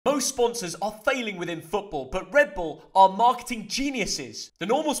Most sponsors are failing within football, but Red Bull are marketing geniuses. The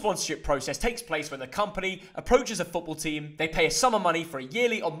normal sponsorship process takes place when the company approaches a football team, they pay a sum of money for a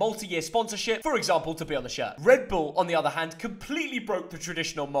yearly or multi-year sponsorship, for example, to be on the shirt. Red Bull, on the other hand, completely broke the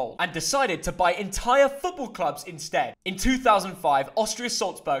traditional mold and decided to buy entire football clubs instead. In 2005, Austria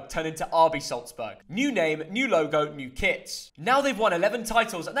Salzburg turned into RB Salzburg. New name, new logo, new kits. Now they've won 11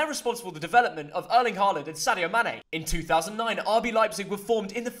 titles and they're responsible for the development of Erling Haaland and Sadio Mane. In 2009, RB Leipzig were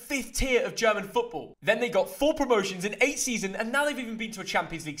formed in the 5th tier of German football. Then they got 4 promotions in 8 seasons and now they've even been to a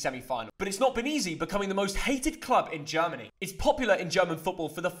Champions League semi-final. But it's not been easy becoming the most hated club in Germany. It's popular in German football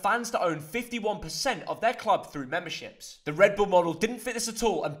for the fans to own 51% of their club through memberships. The Red Bull model didn't fit this at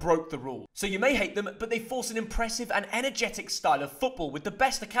all and broke the rule. So you may hate them, but they force an impressive and energetic style of football with the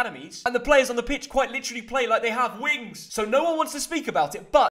best academies, and the players on the pitch quite literally play like they have wings. So no one wants to speak about it, but